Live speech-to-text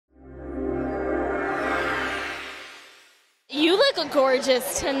look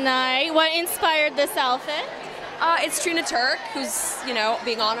gorgeous tonight. What inspired this outfit? It's Trina Turk, who's,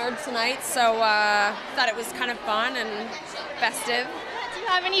 being honored tonight, so thought it was kind of fun and festive. Do you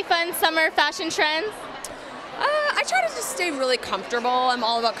have any fun summer fashion trends? I try to just stay really comfortable. I'm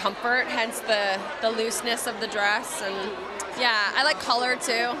all about comfort, hence the looseness of the dress, and yeah, I like color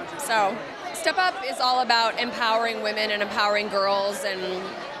too. So Step Up is all about empowering women and empowering girls, and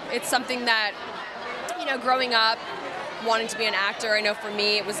it's something that, growing up, wanting to be an actor, I know for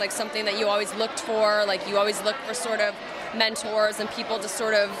me it was like something that you always looked for, like you always look for sort of mentors and people to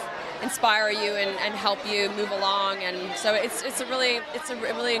sort of inspire you and help you move along, and so it's a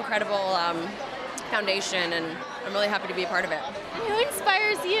really incredible foundation, and I'm really happy to be a part of it. Who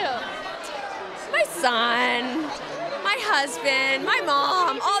inspires you? My son, my husband, my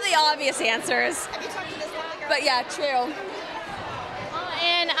mom, all the obvious answers. But yeah, true.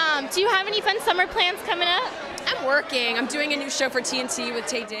 And do you have any fun summer plans coming up? I'm working. I'm doing a new show for TNT with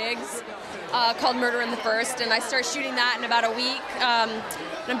Taye Diggs called Murder in the First, and I start shooting that in about a week. And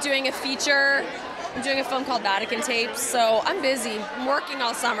I'm doing a feature. I'm doing a film called Vatican Tapes, so I'm busy. I'm working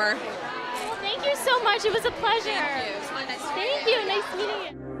all summer. Well, thank you so much. It was a pleasure. Thank you. It was nice to meet you. Thank you. Nice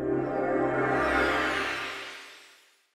meeting you.